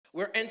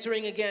We're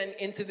entering again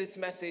into this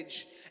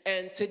message,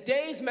 and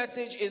today's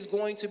message is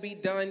going to be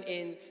done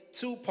in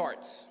two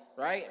parts,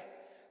 right?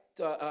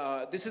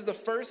 This is the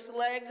first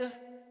leg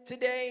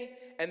today,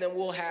 and then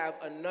we'll have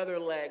another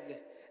leg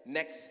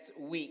next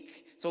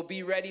week. So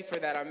be ready for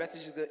that. Our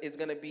message is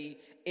going to be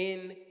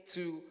in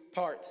two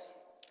parts.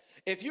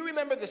 If you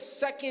remember the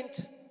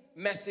second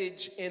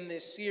message in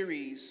this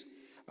series,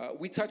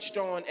 we touched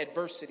on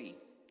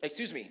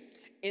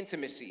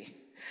intimacy.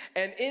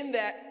 And in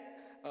that,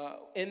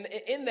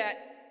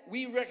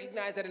 we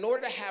recognize that in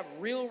order to have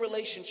real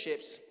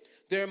relationships,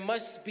 there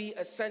must be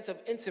a sense of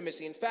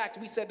intimacy. In fact,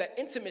 we said that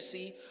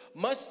intimacy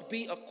must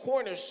be a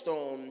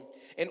cornerstone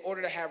in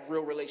order to have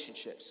real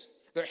relationships.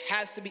 There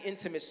has to be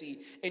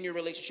intimacy in your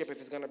relationship if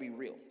it's going to be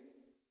real.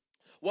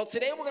 Well,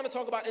 today we're going to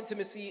talk about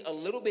intimacy a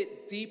little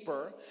bit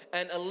deeper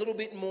and a little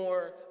bit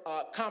more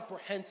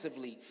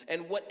comprehensively,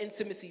 and what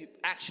intimacy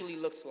actually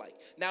looks like.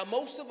 Now,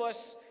 most of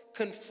us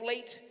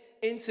conflate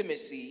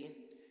intimacy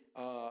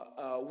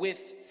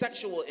with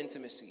sexual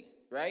intimacy,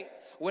 right?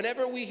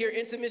 Whenever we hear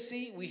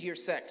intimacy, we hear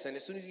sex. And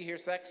as soon as you hear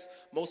sex,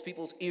 most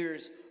people's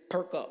ears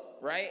perk up,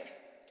 right?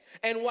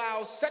 And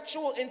while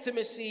sexual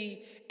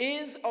intimacy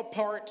is a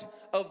part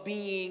of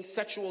being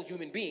sexual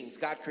human beings,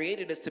 God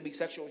created us to be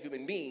sexual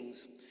human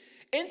beings,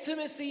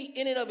 intimacy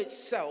in and of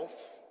itself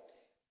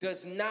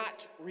does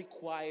not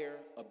require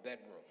a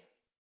bedroom.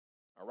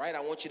 All right? I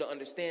want you to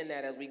understand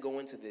that as we go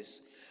into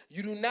this.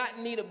 You do not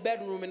need a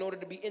bedroom in order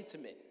to be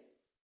intimate.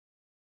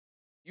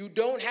 You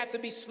don't have to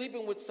be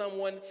sleeping with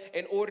someone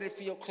in order to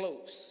feel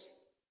close.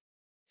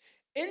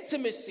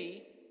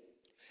 Intimacy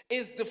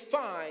is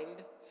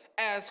defined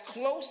as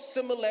close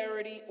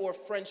similarity or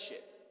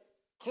friendship,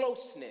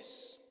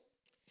 closeness.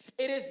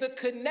 It is the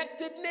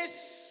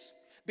connectedness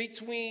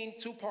between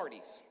two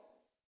parties,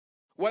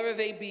 whether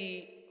they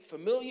be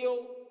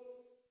familial,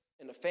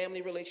 in a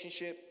family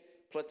relationship,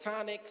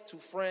 platonic, to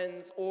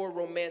friends, or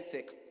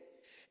romantic.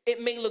 It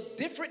may look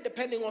different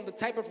depending on the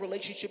type of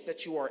relationship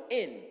that you are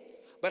in.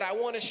 But I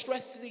want to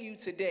stress to you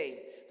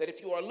today that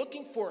if you are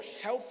looking for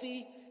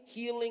healthy,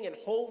 healing, and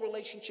whole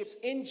relationships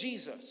in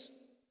Jesus,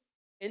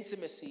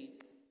 intimacy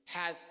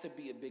has to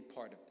be a big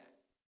part of that.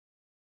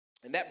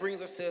 And that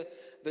brings us to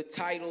the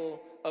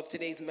title of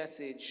today's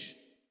message,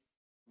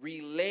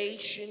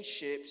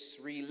 Relationships,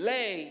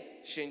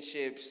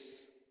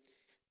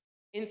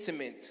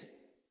 Intimate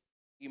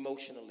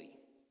Emotionally.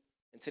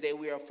 And today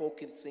we are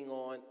focusing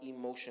on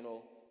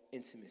emotional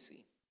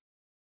intimacy.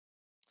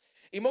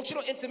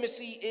 Emotional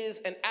intimacy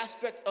is an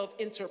aspect of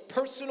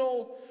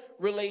interpersonal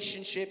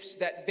relationships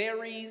that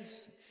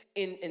varies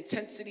in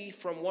intensity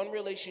from one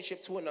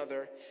relationship to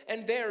another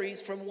and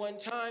varies from one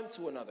time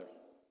to another.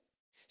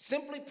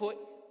 Simply put,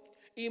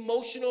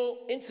 emotional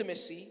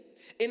intimacy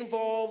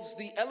involves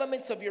the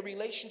elements of your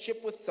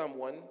relationship with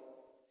someone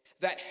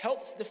that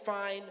helps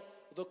define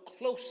the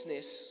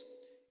closeness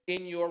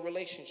in your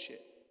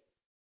relationship.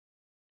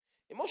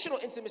 Emotional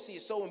intimacy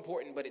is so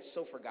important, but it's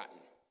so forgotten,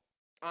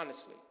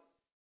 honestly.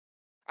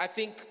 I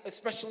think,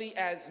 especially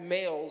as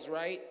males,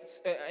 right,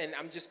 and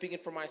I'm just speaking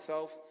for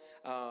myself,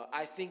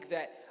 I think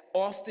that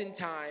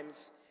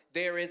oftentimes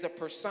there is a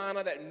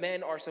persona that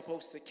men are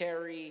supposed to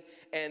carry,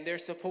 and they're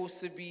supposed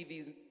to be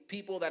these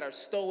people that are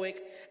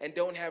stoic and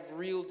don't have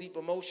real deep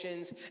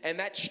emotions, and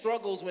that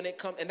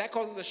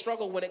causes a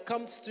struggle when it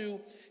comes to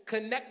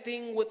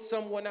connecting with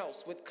someone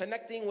else, with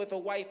connecting with a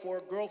wife or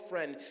a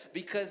girlfriend,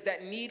 because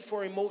that need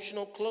for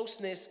emotional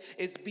closeness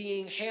is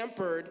being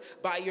hampered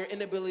by your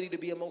inability to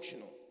be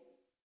emotional.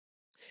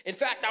 In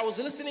fact, I was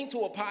listening to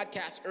a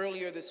podcast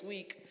earlier this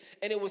week,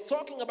 and it was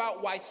talking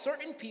about why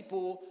certain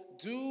people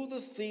do the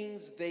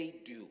things they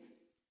do.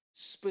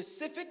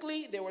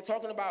 Specifically, they were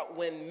talking about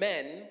when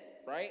men,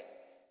 right,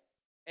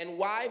 and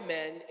why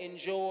men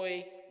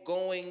enjoy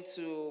going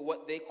to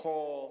what they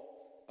call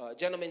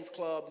gentlemen's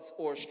clubs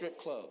or strip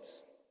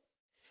clubs.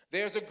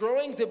 There's a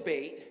growing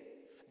debate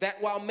that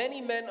while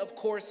many men, of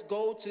course,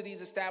 go to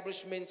these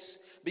establishments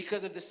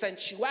because of the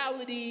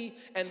sensuality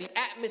and the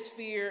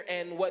atmosphere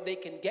and what they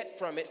can get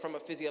from it from a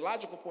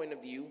physiological point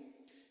of view,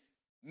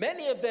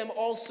 many of them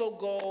also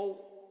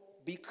go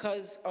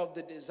because of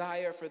the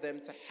desire for them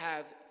to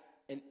have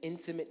an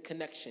intimate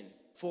connection,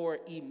 for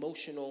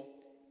emotional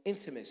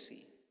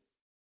intimacy.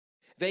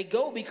 They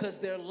go because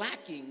they're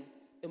lacking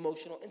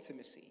emotional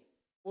intimacy,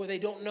 or they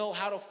don't know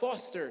how to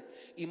foster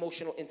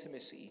emotional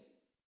intimacy.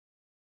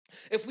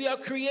 If we are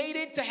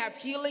created to have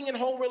healing and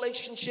whole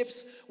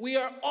relationships, we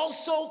are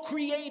also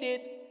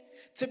created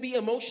to be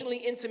emotionally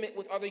intimate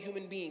with other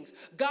human beings.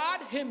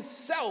 God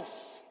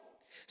himself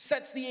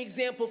sets the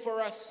example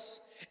for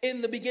us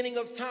in the beginning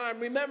of time.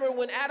 Remember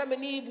when Adam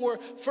and Eve were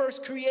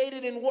first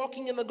created and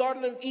walking in the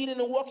Garden of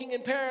Eden and walking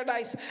in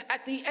paradise,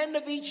 at the end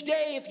of each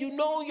day, if you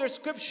know your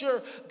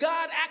scripture,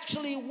 God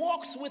actually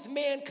walks with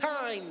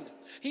mankind.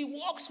 He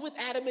walks with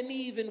Adam and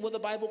Eve in what the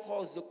Bible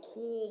calls the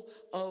cool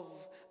of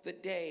the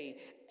day.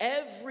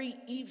 Every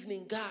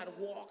evening, God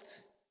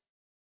walked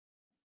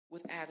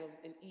with Adam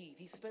and Eve.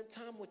 He spent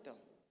time with them.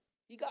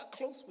 He got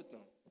close with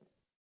them.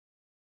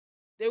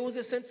 There was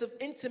a sense of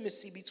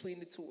intimacy between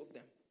the two of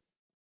them.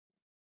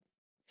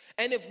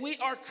 And if we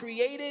are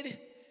created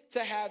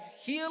to have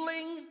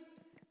healing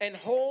and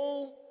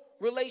whole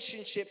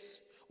relationships,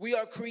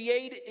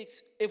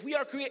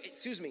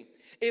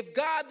 if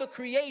God, the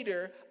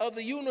creator of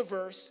the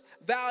universe,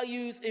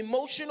 values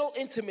emotional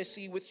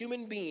intimacy with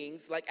human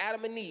beings like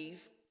Adam and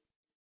Eve,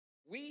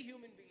 we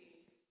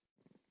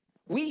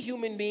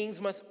human beings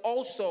must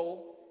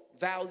also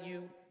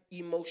value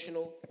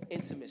emotional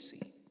intimacy.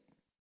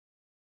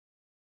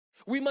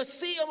 We must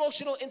see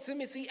emotional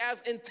intimacy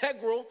as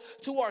integral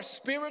to our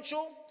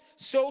spiritual,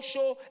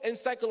 social, and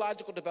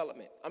psychological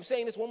development. I'm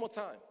saying this one more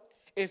time.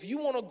 If you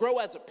want to grow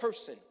as a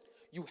person,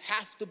 you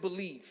have to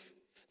believe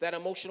that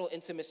emotional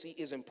intimacy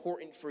is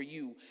important for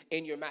you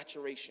in your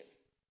maturation.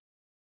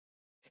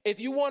 If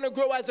you want to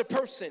grow as a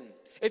person,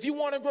 if you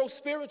want to grow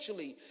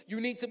spiritually, you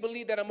need to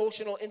believe that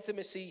emotional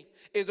intimacy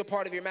is a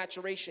part of your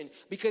maturation.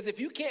 Because if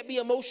you can't be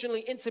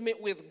emotionally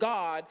intimate with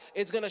God,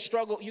 you're going to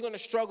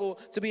struggle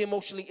to be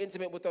emotionally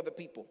intimate with other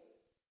people.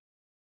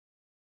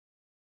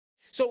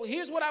 So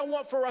here's what I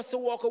want for us to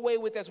walk away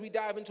with as we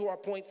dive into our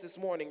points this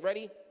morning.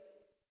 Ready?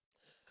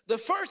 The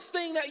first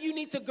thing that you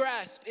need to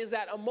grasp is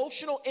that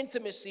emotional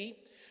intimacy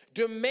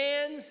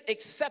demands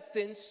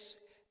acceptance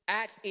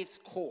at its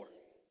core.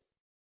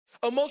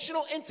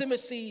 Emotional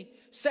intimacy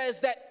says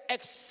that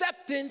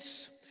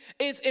acceptance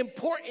is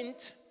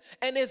important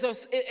and is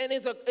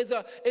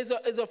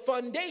a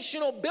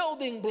foundational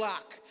building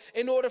block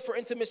in order for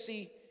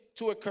intimacy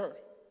to occur.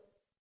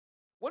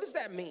 What does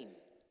that mean?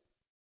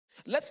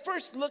 Let's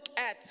first look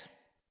at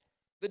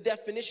the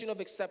definition of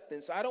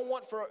acceptance. I don't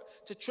want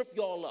to trip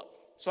y'all up,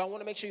 so I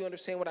want to make sure you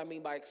understand what I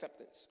mean by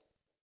acceptance.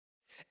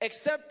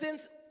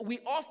 Acceptance, we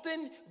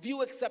often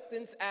view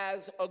acceptance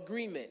as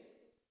agreement.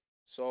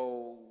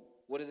 So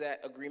what does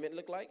that agreement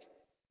look like?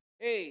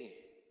 Hey,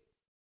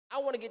 I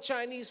want to get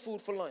Chinese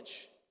food for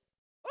lunch.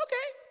 Okay.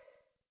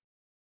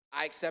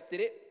 I accepted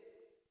it,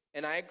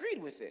 and I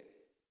agreed with it.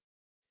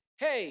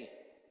 Hey,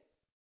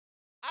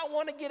 I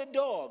want to get a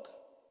dog.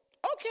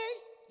 Okay.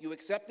 You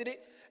accepted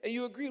it, and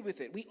you agreed with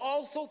it. We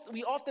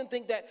often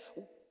think that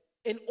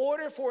in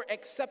order for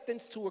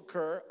acceptance to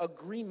occur,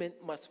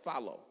 agreement must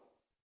follow.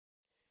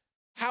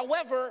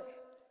 However,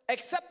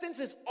 acceptance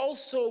is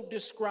also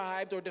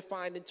described or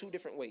defined in two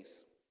different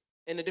ways.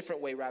 In a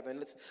different way, rather, and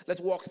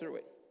let's walk through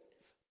it.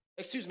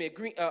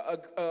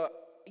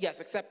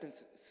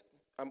 Acceptance.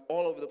 I'm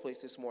all over the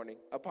place this morning.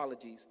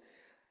 Apologies.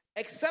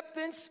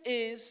 Acceptance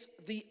is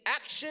the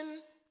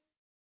action,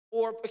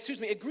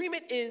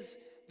 agreement is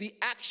the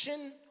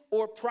action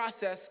or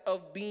process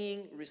of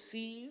being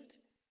received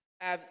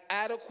as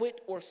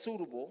adequate or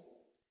suitable,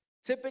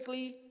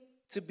 typically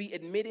to be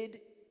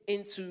admitted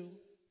into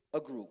a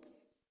group.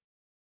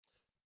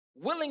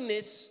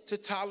 Willingness to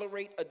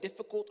tolerate a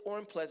difficult or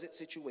unpleasant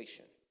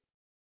situation.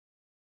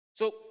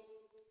 So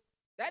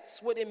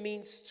that's what it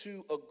means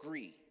to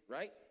agree,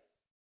 right?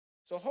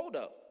 So hold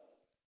up.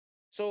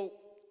 So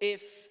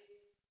if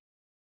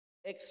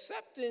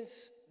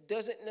acceptance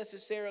doesn't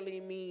necessarily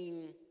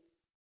mean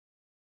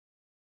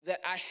that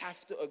I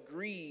have to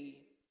agree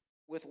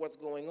with what's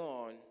going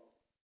on,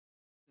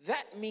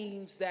 that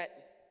means that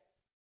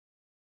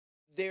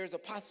there's a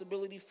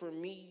possibility for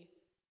me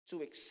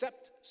to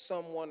accept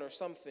someone or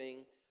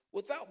something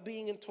without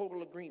being in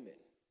total agreement.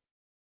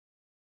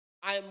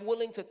 I am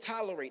willing to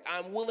tolerate.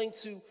 I'm willing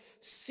to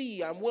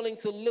see. I'm willing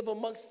to live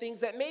amongst things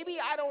that maybe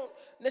I don't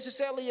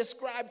necessarily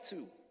ascribe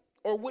to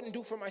or wouldn't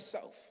do for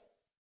myself.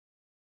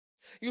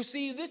 You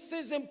see, this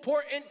is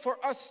important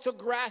for us to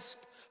grasp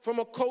from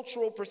a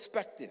cultural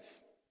perspective.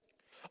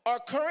 Our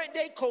current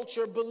day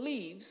culture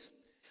believes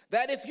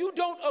that if you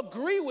don't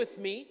agree with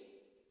me,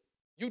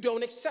 you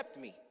don't accept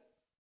me.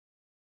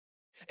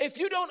 If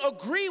you don't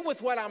agree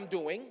with what I'm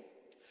doing,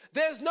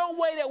 there's no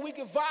way that we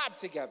can vibe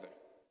together.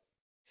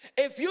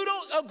 If you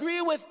don't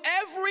agree with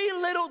every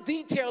little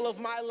detail of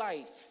my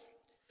life,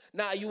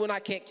 you and I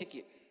can't kick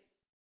it.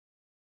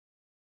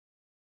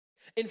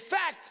 In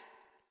fact,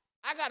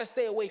 I got to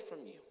stay away from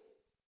you.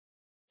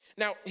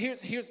 Now,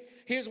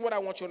 here's what I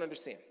want you to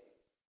understand.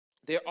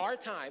 There are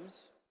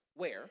times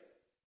where,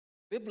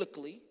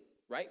 biblically,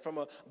 right, from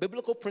a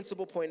biblical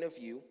principle point of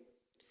view,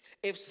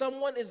 if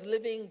someone is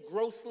living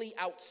grossly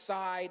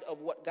outside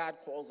of what God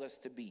calls us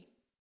to be,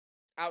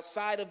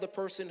 outside of the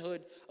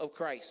personhood of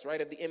Christ,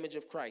 right, of the image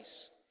of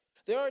Christ,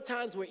 there are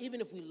times where even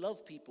if we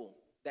love people,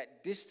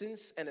 that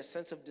distance and a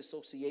sense of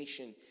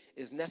dissociation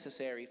is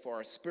necessary for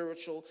our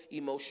spiritual,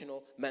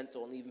 emotional,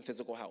 mental, and even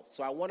physical health.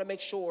 So I want to make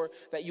sure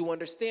that you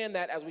understand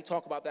that as we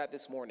talk about that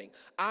this morning.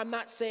 I'm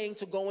not saying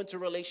to go into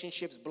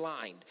relationships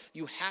blind.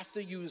 You have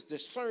to use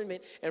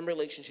discernment in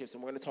relationships,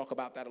 and we're going to talk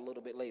about that a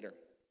little bit later.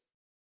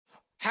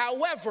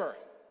 However,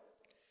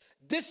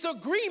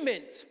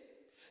 disagreement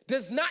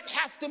does not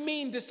have to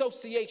mean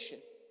dissociation.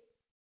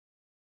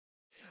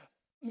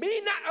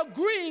 Me not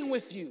agreeing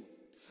with you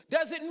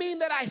doesn't mean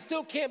that I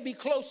still can't be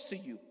close to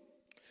you.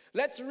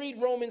 Let's read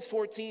Romans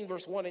 14,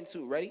 verse 1 and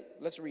 2. Ready?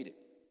 Let's read it.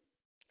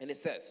 And it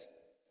says,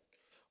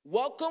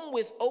 Welcome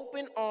with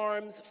open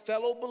arms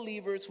fellow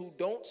believers who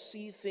don't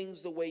see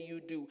things the way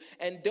you do,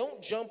 and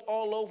don't jump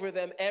all over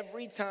them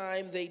every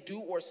time they do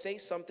or say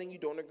something you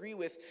don't agree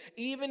with,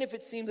 even if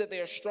it seems that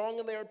they are strong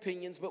in their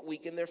opinions but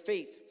weak in their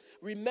faith.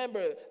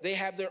 Remember, they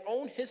have their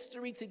own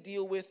history to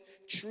deal with.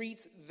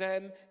 Treat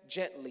them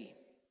gently.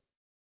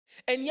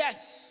 And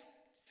yes,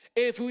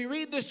 if we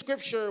read the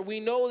scripture,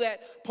 we know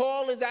that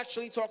Paul is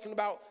actually talking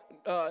about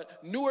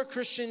newer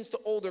Christians to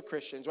older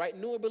Christians, right?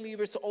 Newer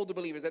believers to older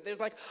believers, that there's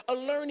like a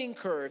learning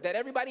curve, that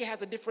everybody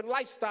has a different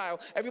lifestyle,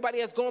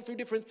 everybody has gone through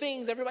different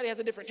things, everybody has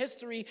a different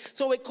history,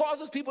 so it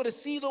causes people to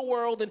see the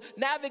world and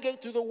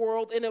navigate through the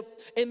world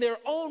in their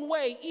own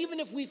way, even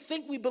if we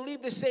think we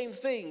believe the same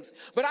things.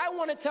 But I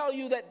want to tell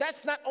you that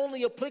that's not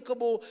only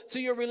applicable to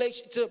your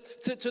relation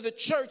to the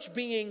church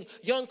being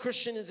young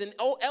Christians and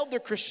elder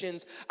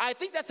Christians. I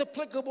think that's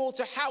applicable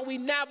to how we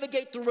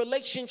navigate through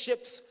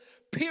relationships,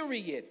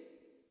 period.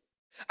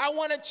 I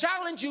want to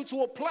challenge you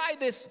to apply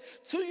this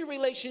to your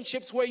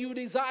relationships where you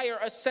desire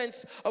a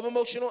sense of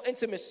emotional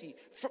intimacy.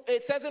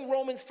 It says in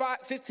Romans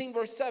 15,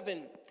 verse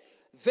 7,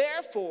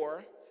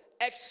 therefore,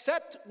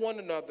 accept one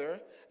another,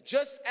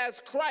 just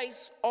as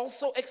Christ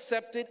also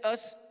accepted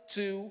us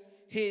to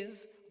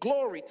his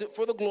glory,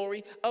 for the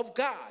glory of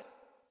God.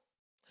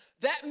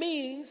 That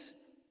means,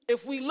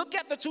 if we look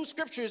at the two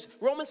scriptures,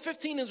 Romans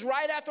 15 is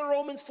right after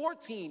Romans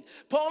 14.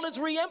 Paul is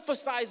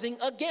re-emphasizing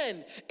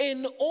again,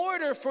 in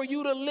order for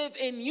you to live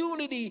in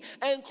unity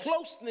and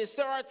closeness,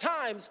 there are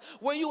times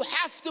where you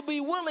have to be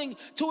willing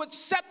to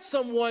accept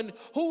someone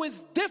who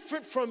is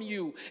different from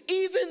you,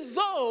 even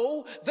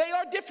though they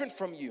are different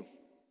from you.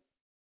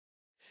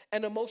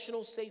 And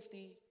emotional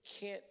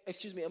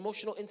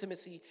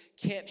intimacy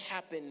can't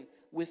happen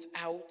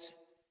without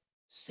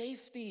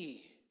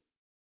safety.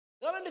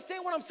 Y'all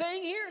understand what I'm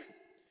saying here?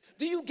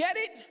 Do you get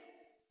it?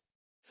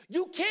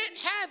 You can't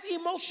have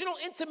emotional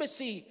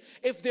intimacy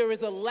if there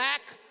is a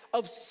lack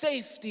of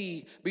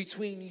safety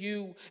between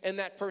you and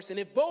that person.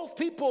 If both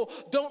people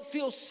don't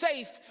feel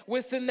safe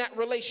within that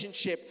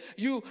relationship,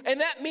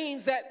 and that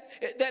means that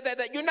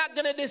you're not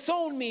going to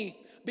disown me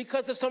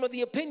because of some of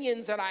the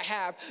opinions that I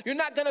have. You're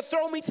not going to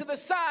throw me to the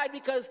side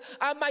because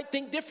I might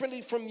think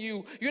differently from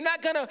you. You're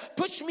not going to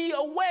push me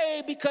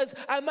away because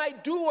I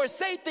might do or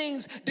say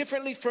things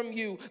differently from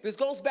you. This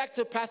goes back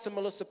to Pastor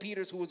Melissa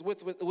Peters, who was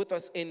with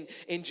us in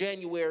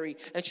January,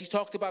 and she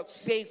talked about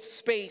safe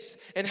space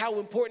and how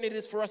important it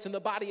is for us in the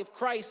body of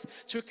Christ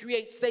to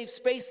create safe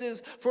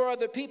spaces for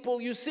other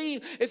people. You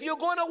see, if you're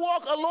going to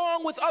walk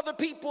along with other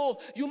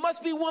people, you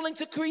must be willing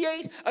to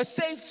create a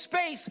safe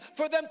space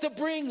for them to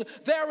bring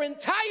their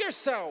entire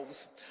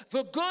selves,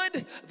 the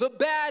good, the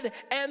bad,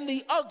 and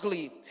the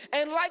ugly.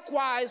 And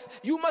likewise,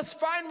 you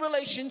must find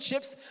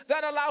relationships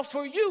that allow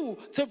for you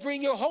to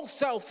bring your whole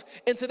self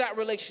into that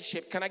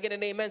relationship. Can I get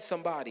an amen,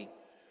 somebody?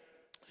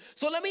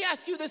 So let me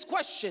ask you this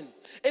question.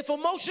 If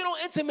emotional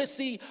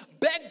intimacy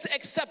begs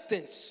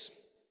acceptance,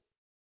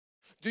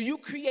 do you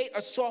create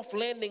a soft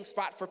landing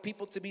spot for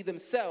people to be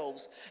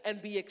themselves and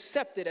be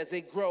accepted as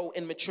they grow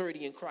in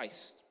maturity in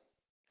Christ?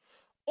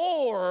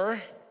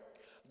 Or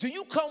do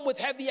you come with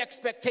heavy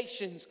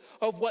expectations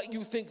of what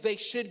you think they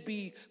should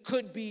be,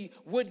 could be,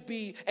 would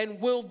be, and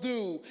will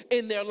do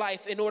in their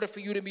life in order for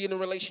you to be in a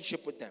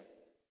relationship with them?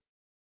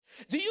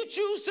 Do you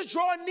choose to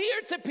draw near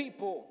to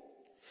people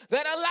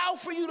that allow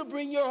for you to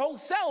bring your whole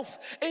self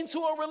into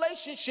a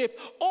relationship?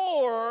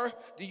 Or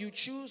do you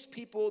choose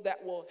people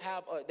that will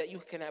have that you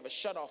can have a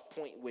shut-off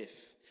point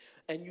with,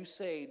 and you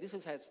say, this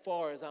is as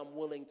far as I'm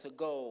willing to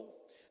go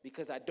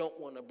because I don't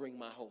want to bring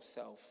my whole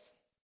self?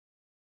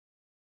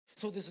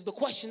 So this is the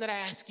question that I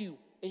ask you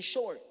in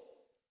short.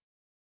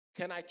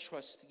 Can I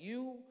trust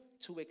you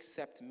to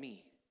accept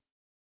me?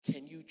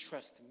 Can you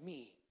trust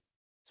me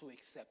to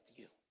accept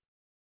you?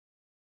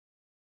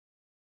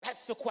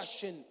 That's the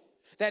question.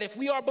 That if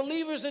we are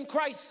believers in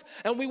Christ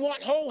and we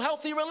want whole,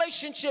 healthy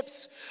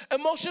relationships,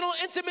 emotional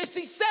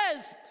intimacy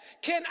says,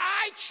 can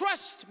I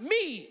trust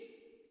me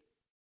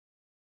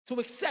to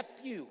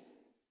accept you?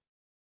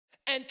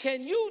 And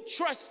can you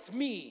trust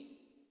me?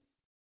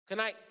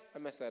 I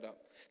messed that up.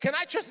 Can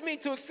I trust me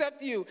to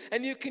accept you?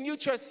 And can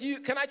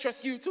I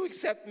trust you to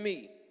accept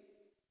me?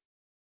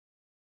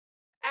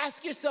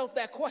 Ask yourself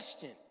that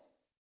question.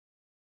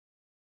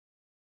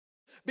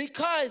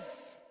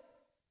 Because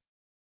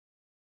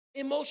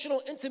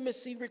emotional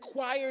intimacy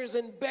requires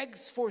and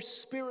begs for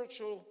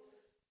spiritual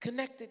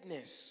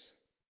connectedness.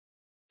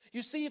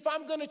 You see, if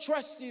I'm going to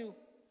trust you,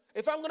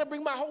 if I'm going to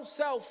bring my whole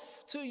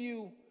self to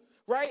you,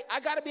 right, I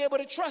got to be able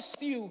to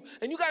trust you,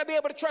 and you got to be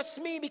able to trust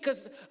me,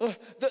 because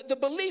the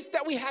belief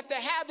that we have to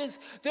have is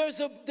there's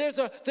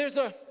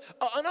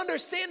an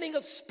understanding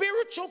of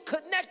spiritual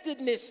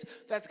connectedness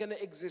that's going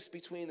to exist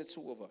between the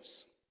two of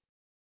us.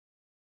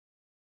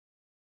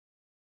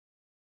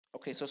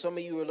 Okay, so some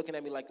of you are looking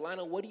at me like,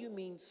 Lionel, what do you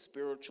mean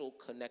spiritual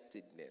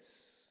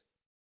connectedness?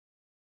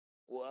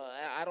 Well,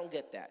 I don't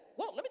get that.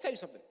 Well, let me tell you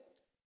something.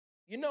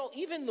 You know,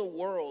 even the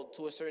world,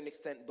 to a certain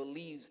extent,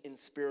 believes in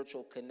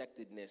spiritual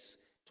connectedness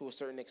to a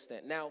certain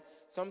extent. Now,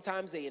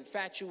 sometimes they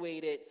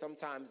infatuate it.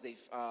 Sometimes they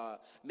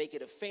make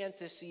it a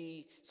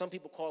fantasy. Some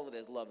people call it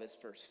as love at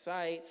first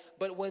sight.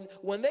 But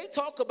when they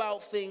talk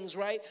about things,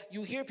 right,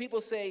 you hear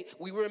people say,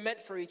 we were meant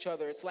for each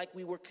other. It's like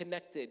we were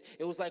connected.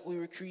 It was like we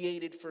were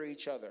created for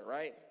each other,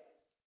 right?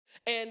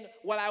 And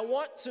what I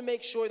want to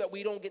make sure that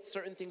we don't get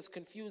certain things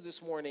confused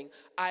this morning,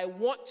 I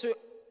want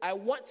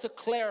to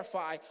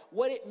clarify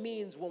what it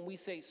means when we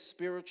say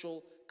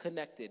spiritual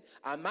connected.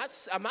 I'm not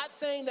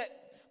saying that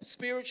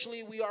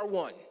spiritually we are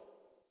one.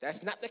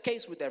 That's not the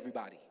case with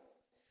everybody.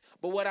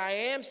 But what I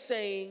am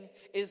saying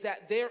is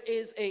that there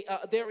is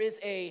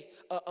a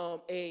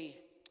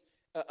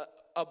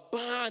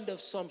bond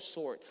of some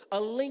sort, a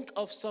link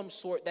of some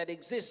sort that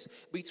exists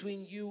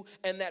between you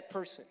and that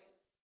person.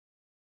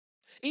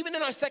 Even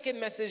in our second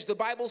message, the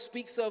Bible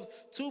speaks of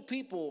two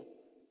people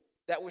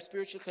that were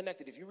spiritually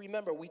connected. If you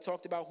remember, we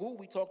talked about who?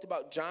 We talked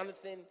about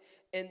Jonathan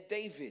and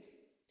David.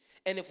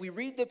 And if we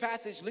read the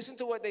passage, listen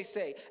to what they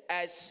say.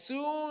 As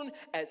soon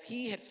as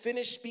he had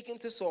finished speaking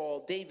to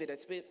Saul, David had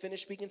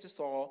finished speaking to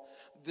Saul,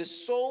 the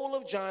soul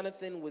of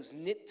Jonathan was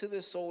knit to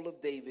the soul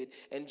of David,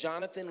 and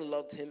Jonathan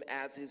loved him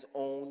as his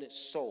own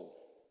soul.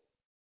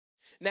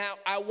 Now,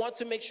 I want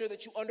to make sure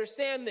that you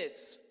understand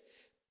this.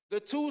 The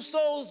two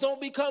souls don't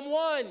become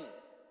one.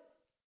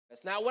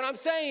 That's not what I'm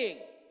saying.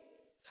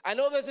 I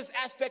know there's this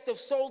aspect of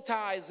soul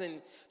ties,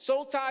 and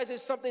soul ties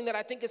is something that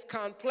I think is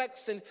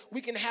complex, and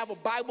we can have a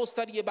Bible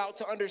study about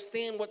to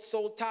understand what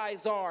soul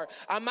ties are.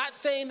 I'm not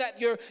saying that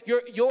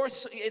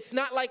it's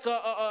not like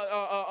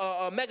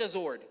a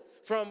Megazord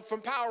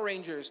from Power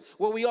Rangers,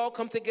 where we all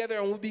come together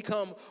and we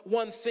become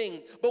one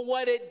thing. But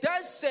what it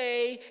does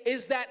say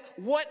is that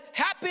what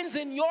happens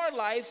in your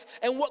life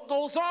and what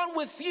goes on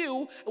with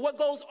you, what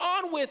goes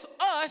on with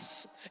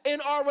us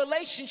in our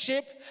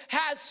relationship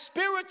has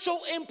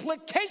spiritual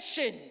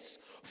implications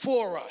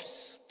for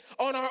us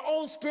on our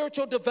own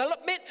spiritual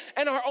development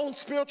and our own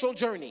spiritual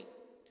journey.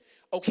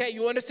 Okay,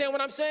 you understand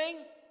what I'm saying?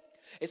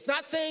 It's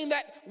not saying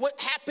that what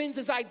happens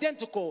is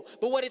identical,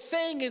 but what it's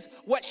saying is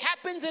what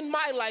happens in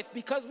my life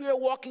because we are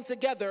walking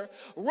together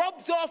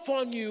rubs off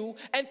on you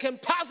and can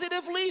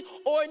positively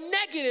or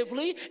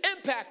negatively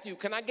impact you.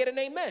 Can I get an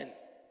amen?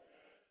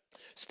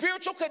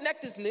 Spiritual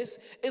connectedness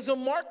is a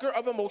marker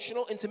of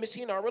emotional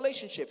intimacy in our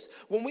relationships.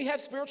 When we have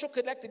spiritual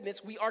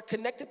connectedness, we are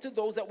connected to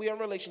those that we are in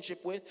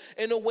relationship with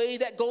in a way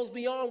that goes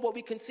beyond what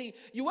we can see.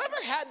 You ever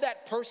had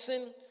that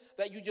person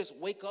that you just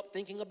wake up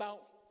thinking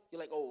about?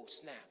 You're like, oh,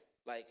 snap,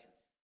 like,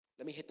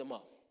 let me hit them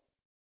up.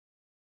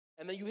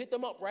 And then you hit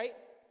them up, right?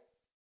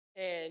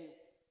 And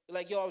you're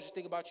like, yo, I was just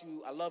thinking about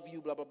you. I love you,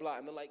 blah, blah, blah.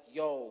 And they're like,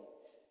 yo,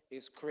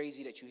 it's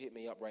crazy that you hit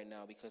me up right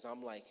now because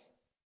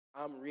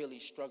I'm really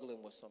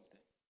struggling with something.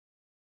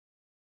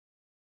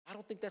 I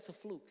don't think that's a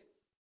fluke.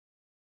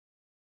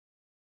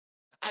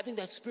 I think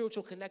that's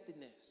spiritual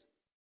connectedness.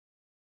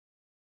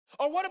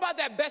 Or what about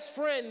that best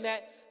friend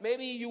that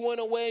maybe you went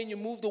away and you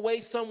moved away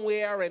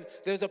somewhere and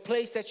there's a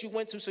place that you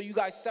went to so you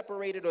guys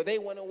separated or they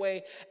went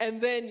away and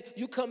then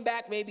you come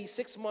back maybe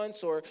 6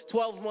 months or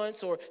 12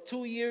 months or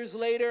 2 years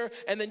later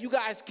and then you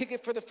guys kick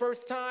it for the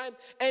first time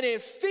and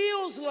it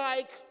feels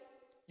like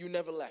you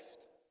never left.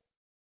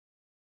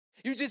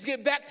 You just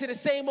get back to the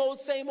same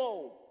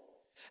old,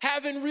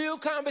 having real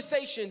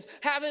conversations,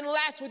 having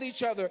laughs with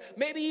each other,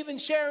 maybe even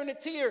sharing a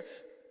tear.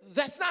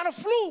 That's not a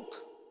fluke.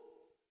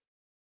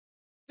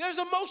 There's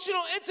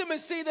emotional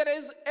intimacy that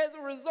is as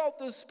a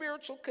result of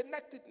spiritual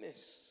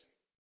connectedness.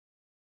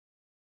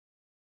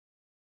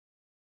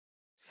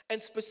 And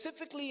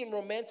specifically in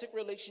romantic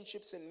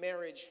relationships and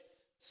marriage,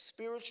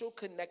 spiritual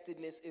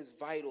connectedness is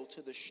vital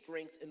to the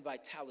strength and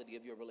vitality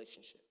of your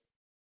relationship.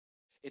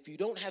 If you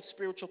don't have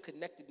spiritual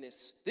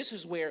connectedness, this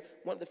is where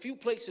one of the few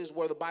places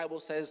where the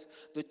Bible says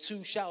the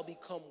two shall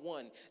become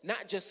one,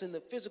 not just in the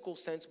physical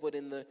sense, but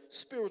in the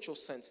spiritual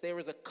sense. There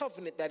is a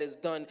covenant that is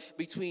done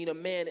between a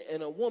man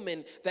and a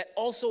woman that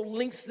also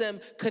links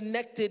them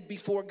connected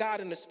before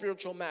God in a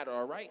spiritual matter,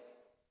 all right?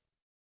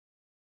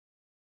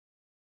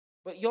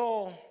 But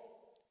y'all,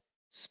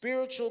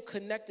 spiritual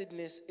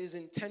connectedness is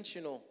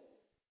intentional.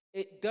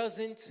 It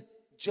doesn't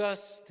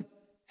just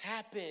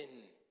happen.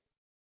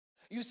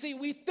 You see,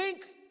 we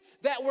think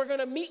that we're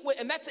going to meet with,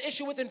 and that's the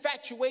issue with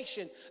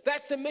infatuation.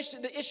 That's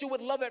the issue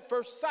with love at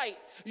first sight.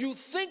 You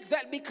think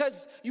that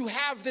because you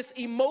have this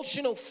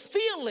emotional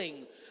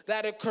feeling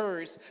that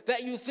occurs,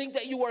 that you think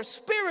that you are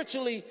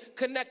spiritually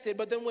connected.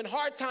 But then when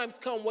hard times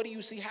come, what do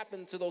you see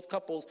happen to those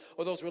couples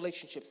or those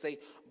relationships?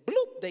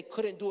 They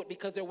couldn't do it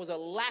because there was a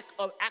lack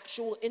of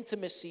actual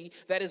intimacy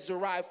that is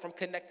derived from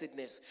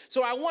connectedness.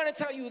 So I want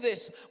to tell you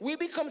this. We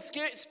become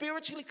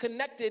spiritually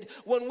connected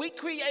when we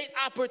create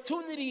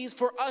opportunities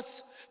for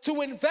us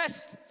to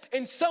invest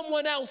in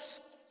someone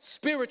else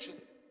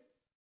spiritually.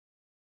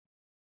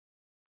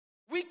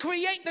 We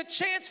create the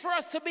chance for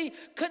us to be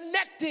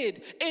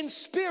connected in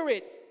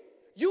spirit,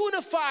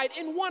 unified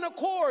in one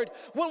accord.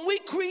 When we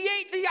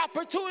create the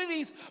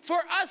opportunities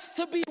for us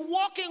to be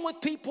walking with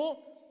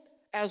people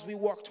as we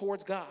walk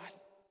towards God.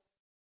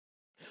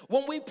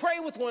 When we pray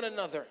with one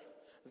another,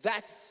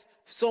 that's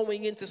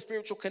sowing into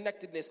spiritual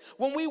connectedness.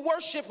 When we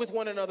worship with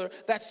one another,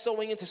 that's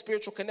sowing into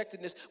spiritual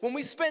connectedness. When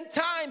we spend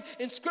time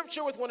in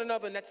scripture with one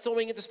another, that's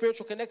sowing into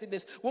spiritual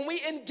connectedness. When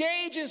we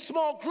engage in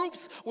small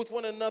groups with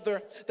one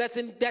another,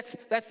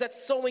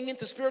 that's sowing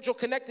into spiritual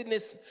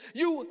connectedness.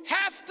 You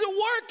have to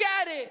work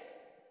at it.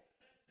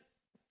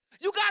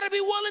 You got to be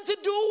willing to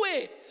do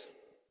it.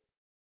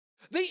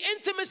 The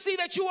intimacy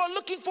that you are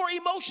looking for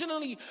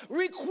emotionally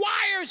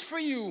requires for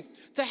you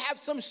to have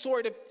some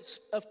sort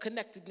of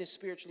connectedness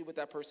spiritually with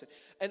that person.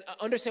 And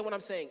understand what I'm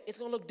saying. It's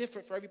going to look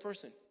different for every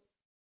person.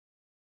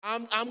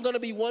 I'm going to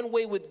be one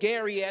way with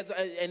Gary,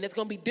 and it's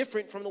going to be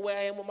different from the way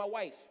I am with my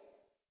wife.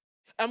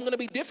 I'm going to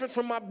be different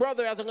from my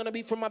brother as I'm going to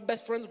be from my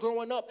best friends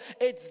growing up.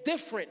 It's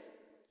different.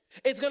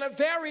 It's going to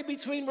vary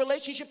between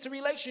relationship to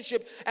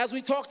relationship, as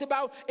we talked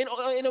about in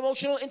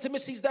emotional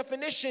intimacy's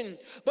definition.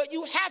 But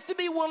you have to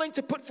be willing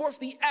to put forth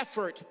the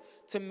effort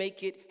to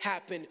make it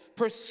happen.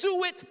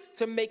 Pursue it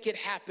to make it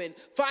happen.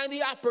 Find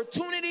the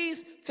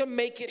opportunities to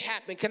make it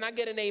happen. Can I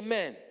get an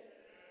amen?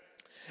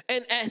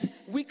 And as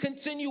we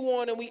continue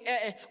on and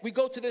we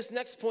go to this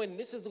next point, and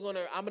this is I'm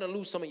going to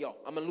lose some of y'all.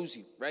 I'm going to lose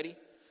you. Ready?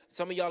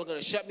 Some of y'all are going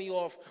to shut me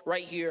off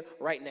right here,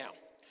 right now.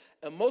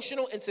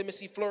 Emotional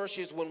intimacy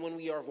flourishes when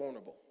we are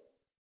vulnerable.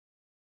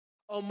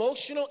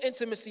 Emotional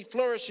intimacy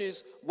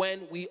flourishes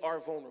when we are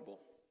vulnerable.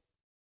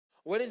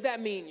 What does that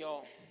mean,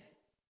 y'all?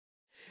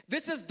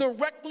 This is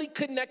directly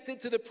connected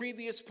to the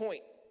previous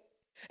point.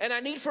 And I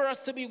need for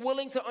us to be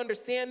willing to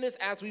understand this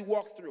as we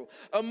walk through.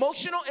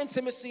 Emotional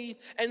intimacy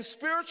and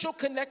spiritual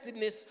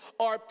connectedness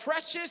are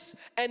precious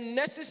and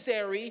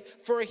necessary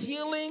for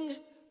healing,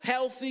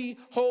 healthy,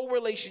 whole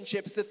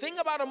relationships. The thing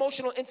about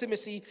emotional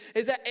intimacy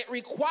is that it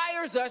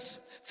requires us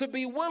to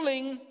be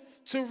willing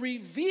to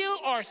reveal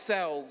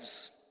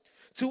ourselves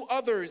to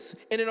others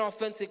in an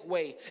authentic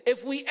way.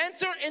 If we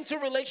enter into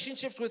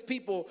relationships with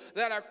people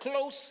that are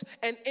close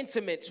and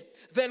intimate,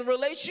 then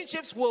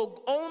relationships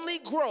will only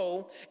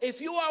grow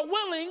if you are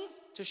willing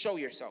to show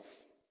yourself.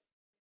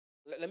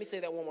 Let me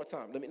say that one more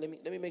time. Let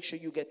me make sure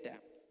you get that.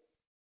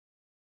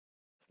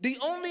 The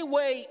only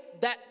way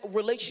that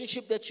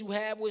relationship that you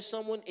have with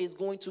someone is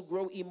going to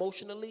grow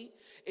emotionally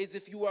is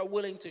if you are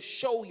willing to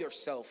show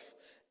yourself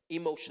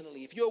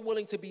emotionally, if you're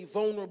willing to be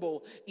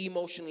vulnerable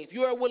emotionally, if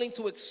you are willing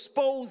to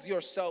expose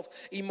yourself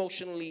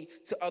emotionally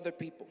to other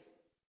people.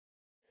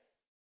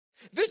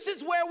 This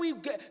is where we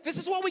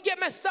get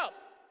messed up.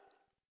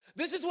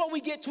 This is what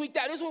we get tweaked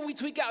out. This is what we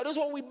tweak out. This is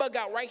what we bug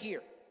out right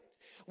here.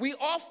 We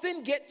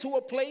often get to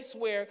a place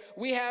where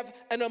we have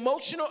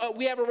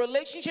we have a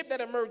relationship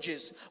that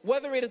emerges,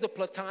 whether it is a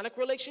platonic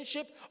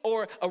relationship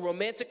or a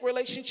romantic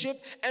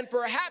relationship, and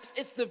perhaps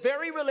it's the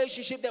very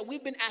relationship that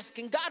we've been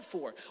asking God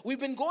for. We've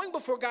been going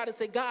before God and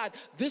say, God,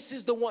 this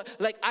is the one,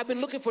 like I've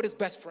been looking for this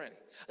best friend.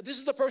 This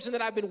is the person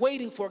that I've been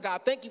waiting for,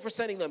 God. Thank you for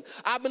sending them.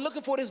 I've been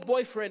looking for this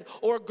boyfriend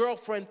or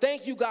girlfriend.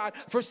 Thank you, God,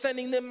 for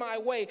sending them my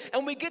way.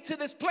 And we get to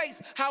this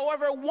place.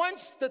 However,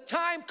 once the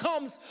time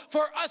comes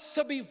for us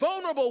to be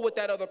vulnerable with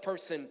that other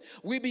person,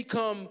 we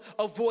become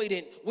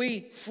avoidant.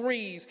 We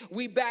freeze.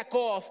 We back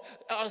off.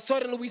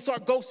 Suddenly we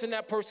start ghosting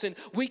that person.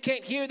 We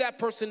can't hear that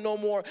person no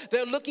more.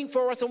 They're looking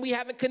for us and we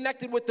haven't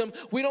connected with them.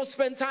 We don't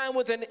spend time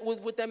with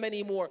them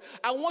anymore.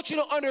 I want you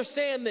to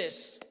understand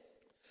this.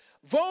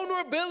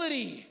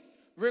 Vulnerability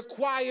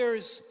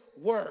requires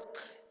work.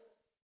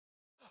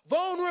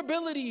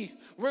 Vulnerability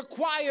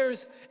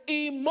requires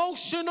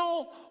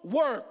emotional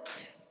work.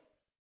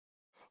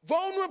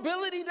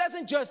 Vulnerability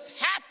doesn't just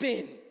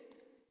happen.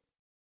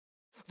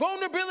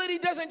 Vulnerability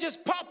doesn't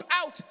just pop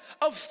out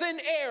of thin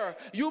air.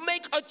 You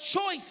make a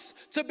choice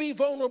to be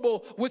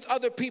vulnerable with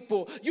other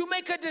people. You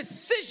make a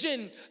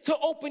decision to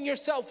open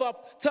yourself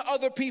up to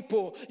other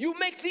people. You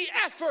make the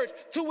effort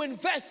to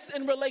invest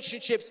in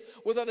relationships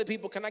with other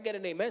people. Can I get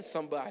an amen,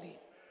 somebody?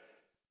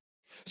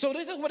 So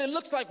this is what it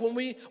looks like when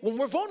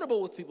we're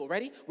vulnerable with people.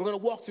 Ready? We're going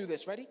to walk through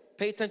this. Ready?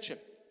 Pay attention.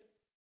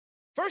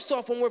 First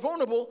off, when we're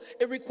vulnerable,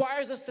 it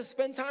requires us to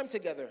spend time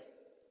together.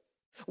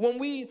 When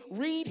we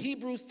read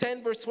Hebrews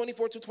 10, verse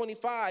 24 to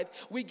 25,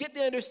 we get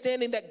the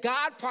understanding that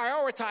God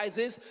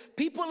prioritizes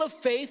people of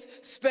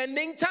faith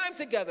spending time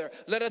together.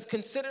 Let us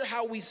consider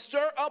how we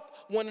stir up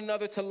one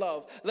another to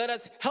love. Let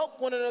us help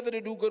one another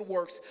to do good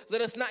works.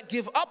 Let us not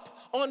give up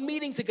on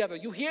meeting together.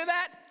 You hear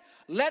that?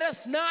 Let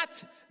us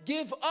not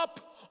give up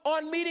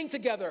on meeting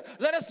together.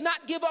 Let us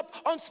not give up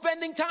on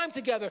spending time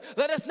together.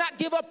 Let us not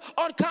give up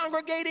on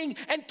congregating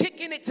and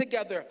kicking it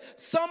together.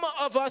 Some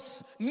of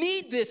us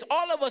need this.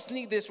 All of us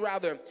need this,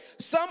 rather.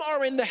 Some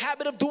are in the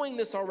habit of doing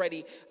this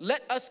already.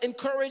 Let us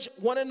encourage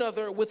one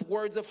another with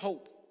words of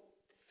hope.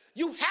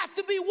 You have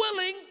to be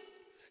willing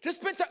to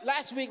spend time.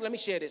 Last week, let me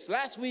share this.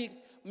 Last week,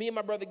 me and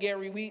my brother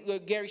Gary,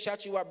 Gary,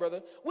 shout you out,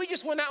 brother. We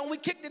just went out and we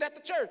kicked it at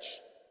the church.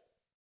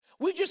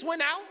 We just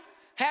went out,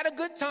 had a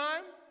good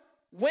time.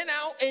 Went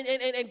out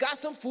and got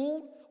some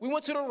food. We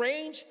went to the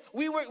range.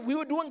 We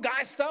were doing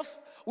guy stuff.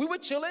 We were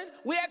chilling.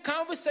 We had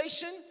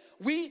conversation.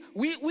 We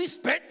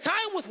spent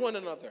time with one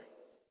another.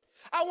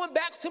 I went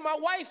back to my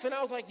wife and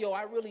I was like, yo,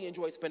 I really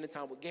enjoyed spending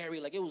time with Gary.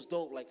 Like, it was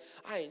dope. Like,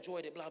 I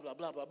enjoyed it, blah, blah,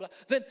 blah, blah, blah.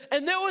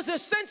 And there was a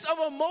sense of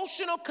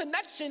emotional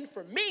connection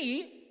for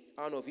me.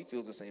 I don't know if he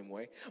feels the same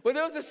way, but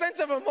there was a sense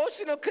of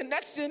emotional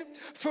connection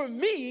for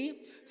me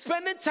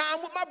spending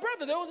time with my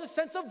brother. There was a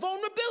sense of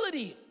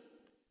vulnerability.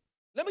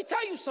 Let me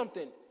tell you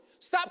something.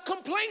 Stop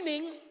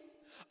complaining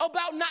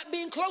about not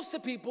being close to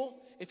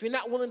people if you're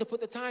not willing to put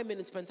the time in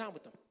and spend time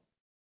with them.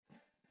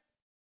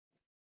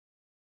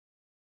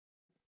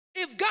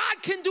 If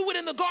God can do it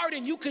in the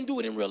garden, you can do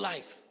it in real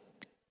life.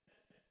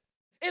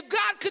 If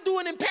God could do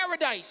it in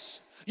paradise,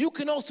 you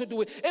can also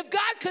do it. If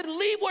God could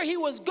leave where he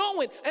was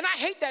going, and I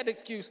hate that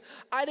excuse,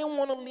 I didn't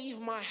want to leave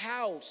my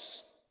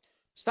house.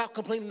 Stop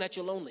complaining that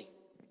you're lonely.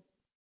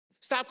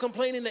 Stop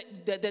complaining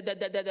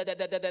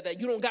that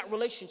you don't got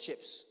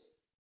relationships.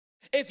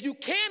 If you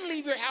can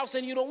leave your house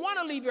and you don't want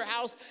to leave your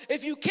house,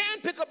 if you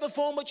can pick up the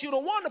phone but you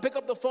don't want to pick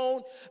up the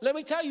phone, let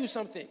me tell you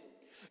something.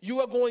 You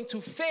are going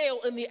to fail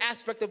in the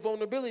aspect of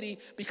vulnerability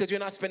because you're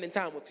not spending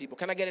time with people.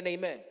 Can I get an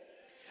amen?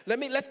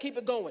 Let's keep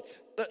it going.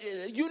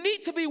 You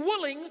need to be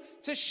willing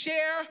to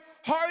share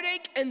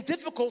heartache and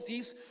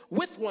difficulties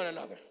with one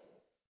another.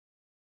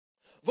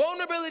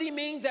 Vulnerability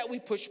means that we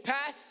push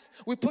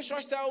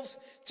ourselves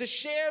to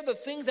share the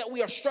things that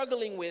we are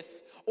struggling with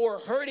or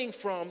hurting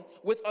from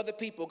with other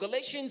people.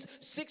 Galatians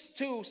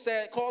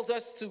 6:2 calls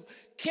us to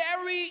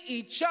carry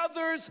each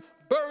other's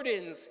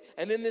burdens,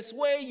 and in this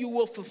way you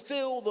will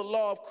fulfill the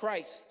law of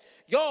Christ.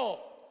 Y'all,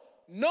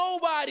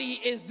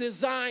 nobody is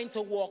designed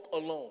to walk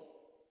alone.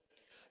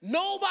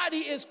 Nobody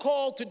is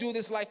called to do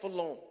this life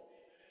alone.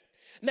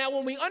 Now,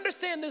 when we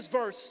understand this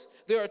verse,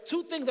 there are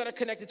two things that are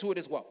connected to it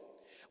as well.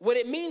 What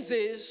it means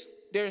is,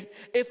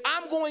 if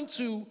I'm going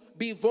to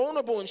be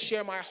vulnerable and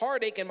share my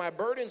heartache and my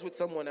burdens with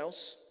someone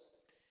else,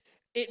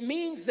 it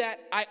means that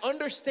I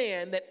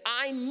understand that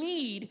I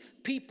need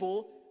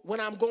people when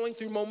I'm going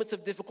through moments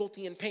of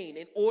difficulty and pain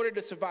in order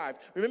to survive.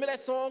 Remember that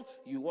song?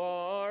 You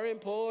are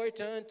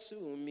important to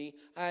me.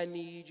 I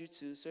need you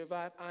to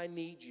survive. I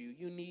need you.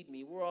 You need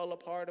me. We're all a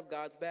part of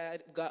God's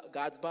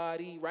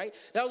body, right?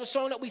 That was a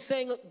song that we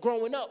sang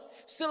growing up.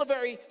 Still a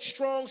very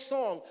strong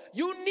song.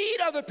 You need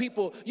other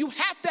people. You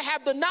have to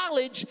have the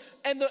knowledge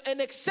and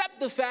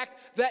accept the fact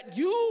that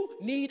you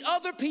need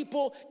other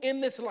people in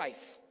this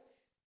life.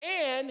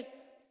 And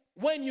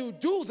when you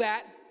do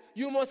that,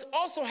 you must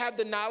also have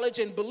the knowledge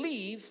and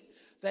believe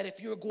that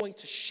if you're going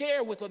to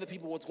share with other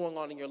people what's going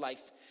on in your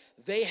life,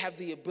 they have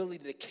the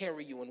ability to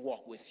carry you and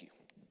walk with you.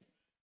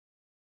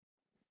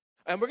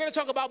 And we're going to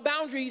talk about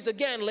boundaries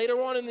again later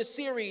on in this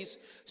series.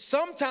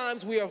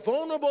 Sometimes we are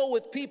vulnerable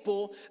with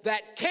people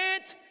that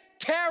can't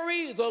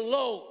carry the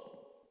load.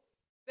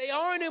 They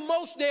aren't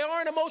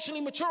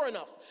emotionally mature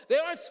enough. They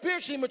aren't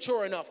spiritually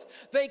mature enough.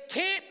 They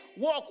can't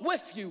walk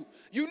with you.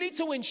 You need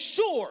to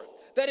ensure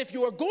that if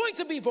you are going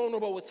to be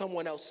vulnerable with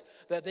someone else,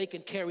 that they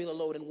can carry the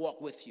load and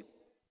walk with you.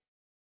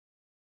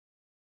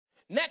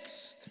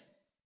 Next,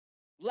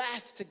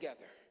 laugh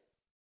together.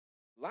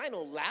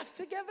 Lionel, laugh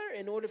together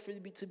in order for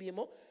you to be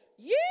emotional?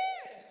 Yeah.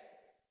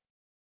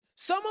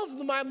 Some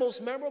of my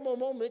most memorable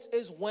moments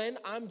is when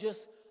I'm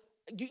just,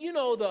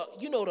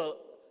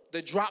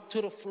 the drop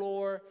to the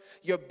floor,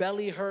 your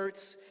belly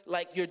hurts,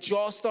 like your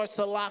jaw starts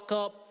to lock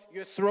up,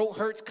 your throat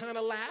hurts kind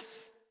of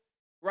laugh,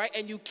 right?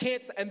 And you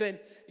can't, and then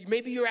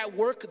maybe you're at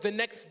work the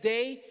next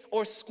day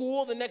or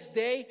school the next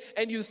day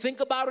and you think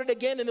about it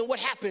again, and then what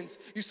happens?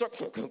 You start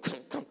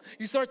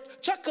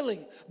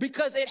chuckling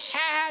because it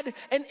had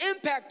an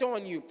impact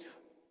on you.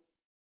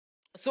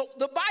 So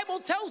the Bible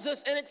tells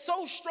us, and it's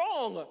so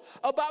strong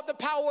about the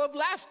power of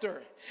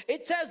laughter.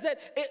 It says that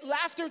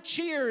laughter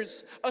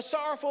cheers a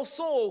sorrowful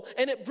soul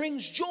and it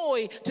brings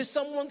joy to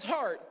someone's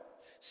heart.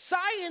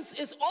 Science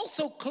is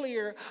also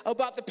clear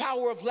about the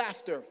power of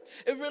laughter.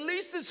 It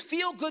releases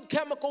feel-good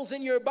chemicals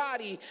in your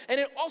body, and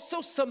it also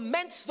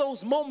cements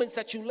those moments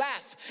that you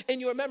laugh in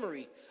your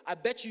memory. I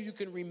bet you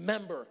can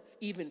remember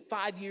even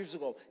 5 years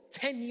ago,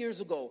 10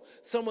 years ago,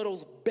 some of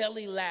those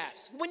belly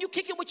laughs. When you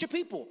kick it with your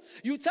people,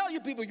 you tell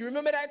your people, you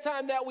remember that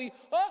time that we,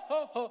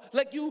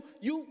 like you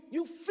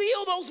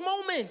feel those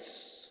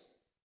moments.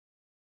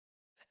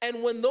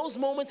 And when those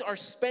moments are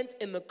spent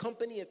in the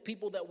company of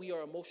people that we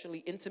are emotionally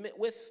intimate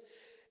with,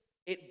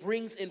 it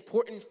brings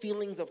important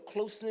feelings of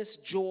closeness,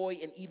 joy,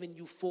 and even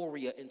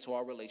euphoria into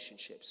our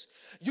relationships.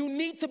 You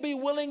need to be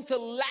willing to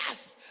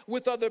laugh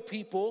with other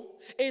people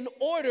in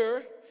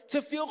order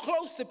to feel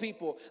close to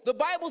people. The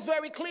Bible's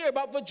very clear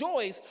about the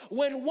joys.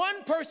 When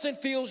one person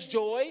feels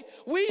joy,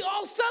 we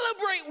all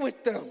celebrate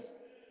with them.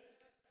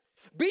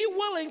 Be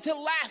willing to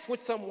laugh with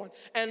someone.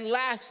 And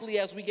lastly,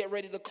 as we get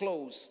ready to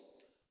close,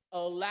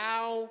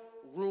 allow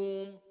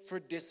room for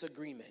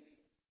disagreement.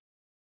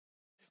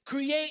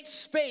 Create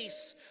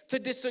space to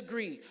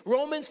disagree.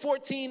 Romans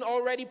 14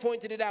 already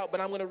pointed it out,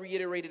 but I'm going to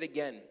reiterate it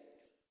again.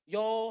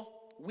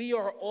 Y'all, we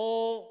are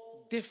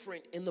all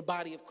different in the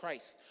body of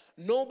Christ.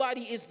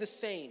 Nobody is the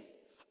same.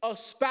 A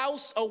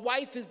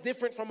wife is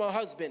different from a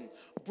husband.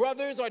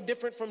 Brothers are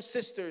different from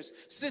sisters.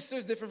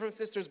 Sisters different from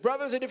sisters.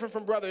 Brothers are different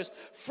from brothers.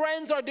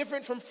 Friends are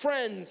different from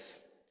friends.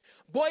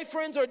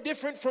 Boyfriends are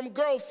different from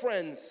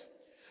girlfriends.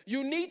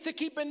 You need to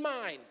keep in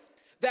mind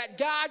that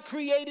God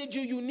created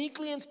you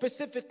uniquely and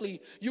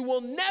specifically. You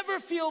will never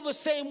feel the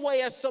same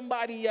way as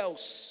somebody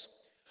else.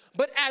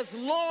 But as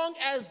long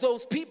as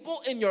those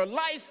people in your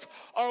life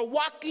are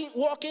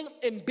walking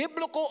in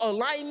biblical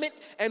alignment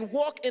and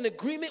walk in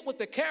agreement with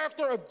the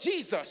character of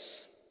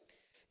Jesus,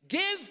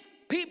 give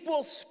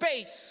people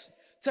space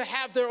to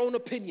have their own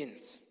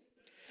opinions.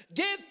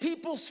 Give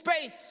people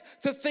space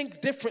to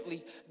think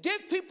differently.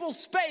 Give people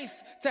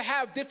space to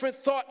have different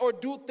thought or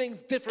do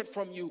things different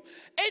from you.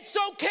 It's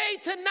okay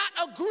to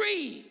not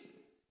agree.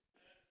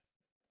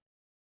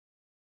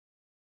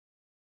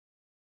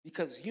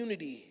 Because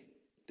unity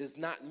does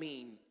not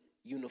mean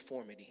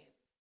uniformity.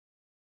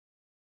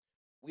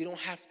 We don't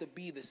have to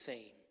be the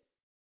same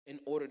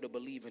in order to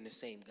believe in the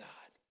same God.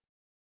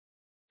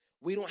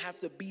 We don't have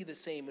to be the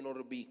same in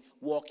order to be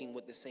walking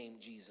with the same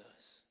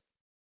Jesus.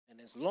 And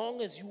as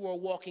long as you are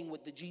walking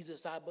with the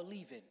Jesus I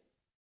believe in,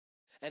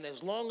 and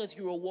as long as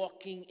you are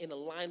walking in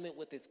alignment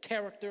with his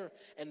character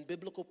and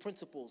biblical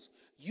principles,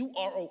 you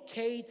are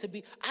okay to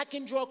be. I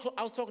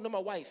was talking to my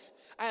wife.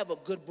 I have a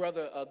good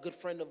brother, a good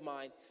friend of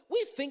mine.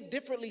 We think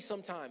differently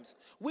sometimes.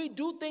 We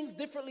do things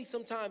differently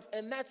sometimes,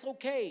 and that's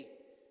okay.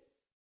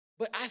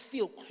 But I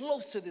feel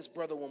close to this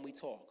brother when we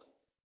talk.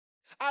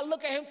 I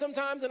look at him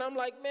sometimes and I'm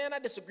like, man, I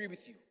disagree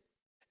with you.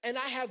 And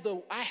I have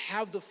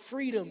the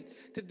freedom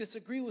to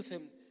disagree with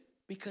him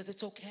because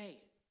it's okay.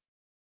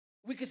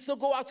 We can still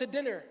go out to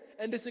dinner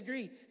and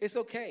disagree. It's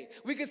okay.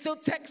 We can still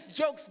text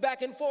jokes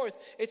back and forth.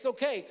 It's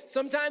okay.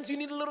 Sometimes you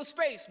need a little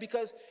space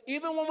because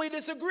even when we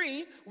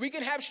disagree, we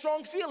can have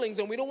strong feelings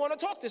and we don't want to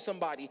talk to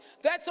somebody.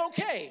 That's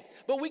okay.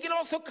 But we can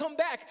also come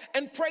back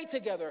and pray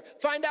together.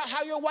 Find out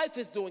how your wife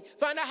is doing.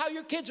 Find out how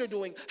your kids are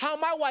doing. How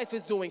my wife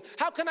is doing.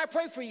 How can I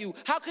pray for you?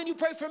 How can you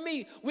pray for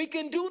me? We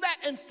can do that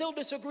and still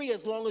disagree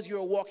as long as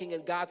you're walking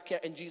in God's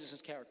and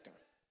Jesus' character.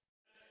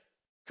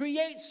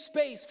 Create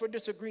space for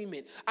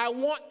disagreement. I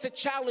want to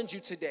challenge you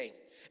today.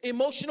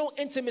 Emotional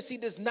intimacy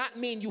does not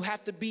mean you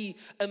have to be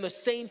on the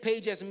same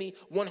page as me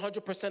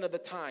 100% of the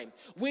time.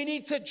 We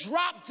need to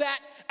drop that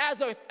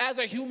as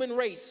a human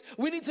race.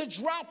 We need to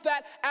drop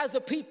that as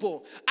a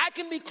people. I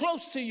can be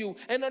close to you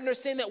and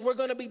understand that we're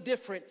going to be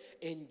different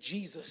in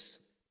Jesus'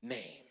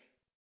 name.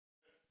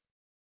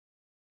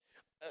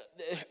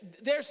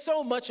 There's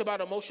so much about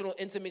emotional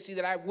intimacy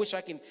that I wish I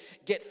can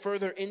get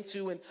further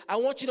into. And I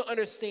want you to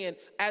understand,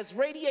 as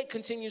Radiate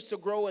continues to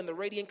grow and the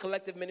Radiant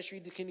Collective Ministry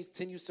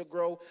continues to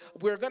grow,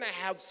 we're going to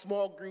have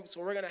small groups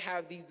where we're going to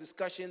have these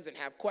discussions and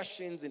have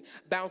questions and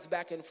bounce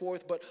back and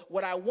forth. But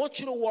what I want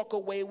you to walk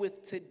away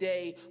with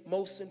today,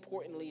 most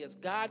importantly, is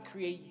God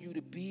created you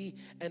to be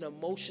an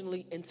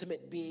emotionally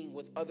intimate being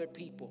with other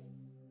people.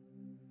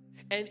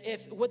 And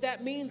what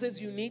that means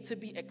is you need to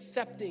be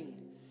accepting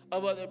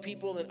of other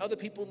people, and other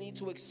people need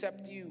to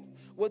accept you.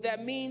 What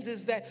that means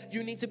is that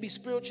you need to be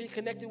spiritually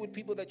connected with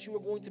people that you are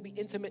going to be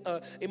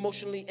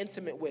emotionally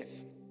intimate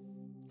with.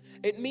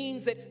 It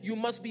means that you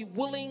must be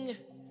willing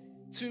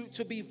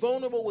to be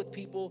vulnerable with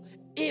people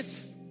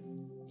if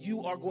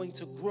you are going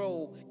to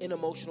grow in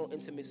emotional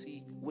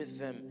intimacy with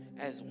them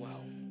as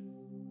well.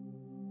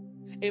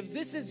 If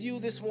this is you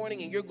this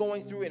morning and you're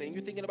going through it and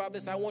you're thinking about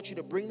this, I want you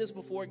to bring this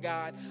before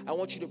God. I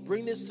want you to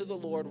bring this to the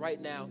Lord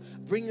right now.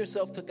 Bring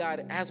yourself to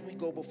God as we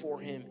go before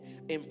him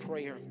in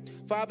prayer.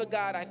 Father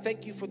God, I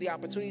thank you for the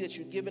opportunity that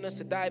you've given us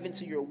to dive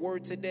into your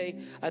word today.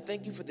 I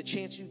thank you for the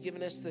chance you've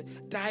given us to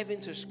dive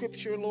into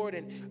scripture, Lord,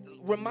 and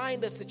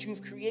remind us that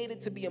you've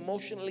created to be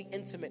emotionally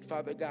intimate,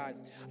 Father God.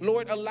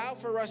 Lord, allow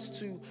for us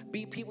to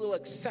be people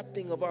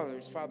accepting of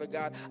others, Father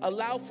God.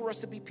 Allow for us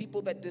to be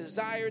people that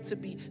desire to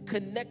be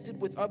connected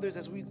with others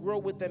as we grow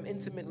with them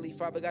intimately,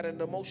 Father God, in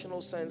an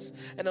emotional sense.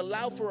 And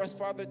allow for us,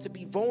 Father, to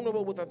be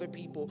vulnerable with other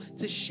people,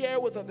 to share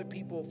with other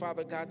people,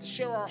 Father God, to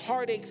share our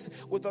heartaches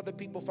with other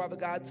people, Father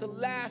God, to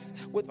laugh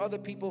with other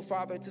people,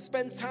 Father, to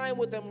spend time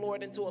with them,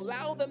 Lord, and to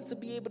allow them to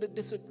be able to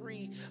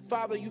disagree.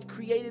 Father, you've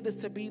created us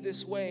to be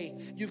this way.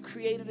 You've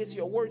created us.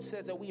 Your word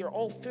says that we are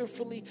all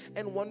fearfully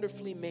and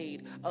wonderfully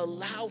made.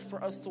 Allow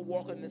for us to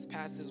walk in this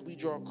path as we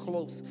draw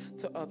close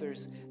to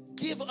others.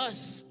 Give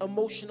us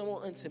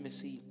emotional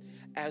intimacy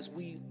as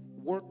we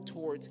work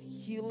towards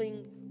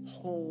healing,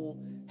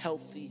 whole,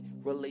 healthy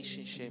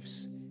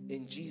relationships.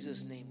 In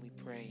Jesus' name we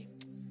pray.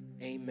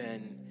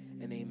 Amen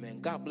and amen.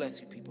 God bless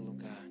you, people of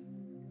God.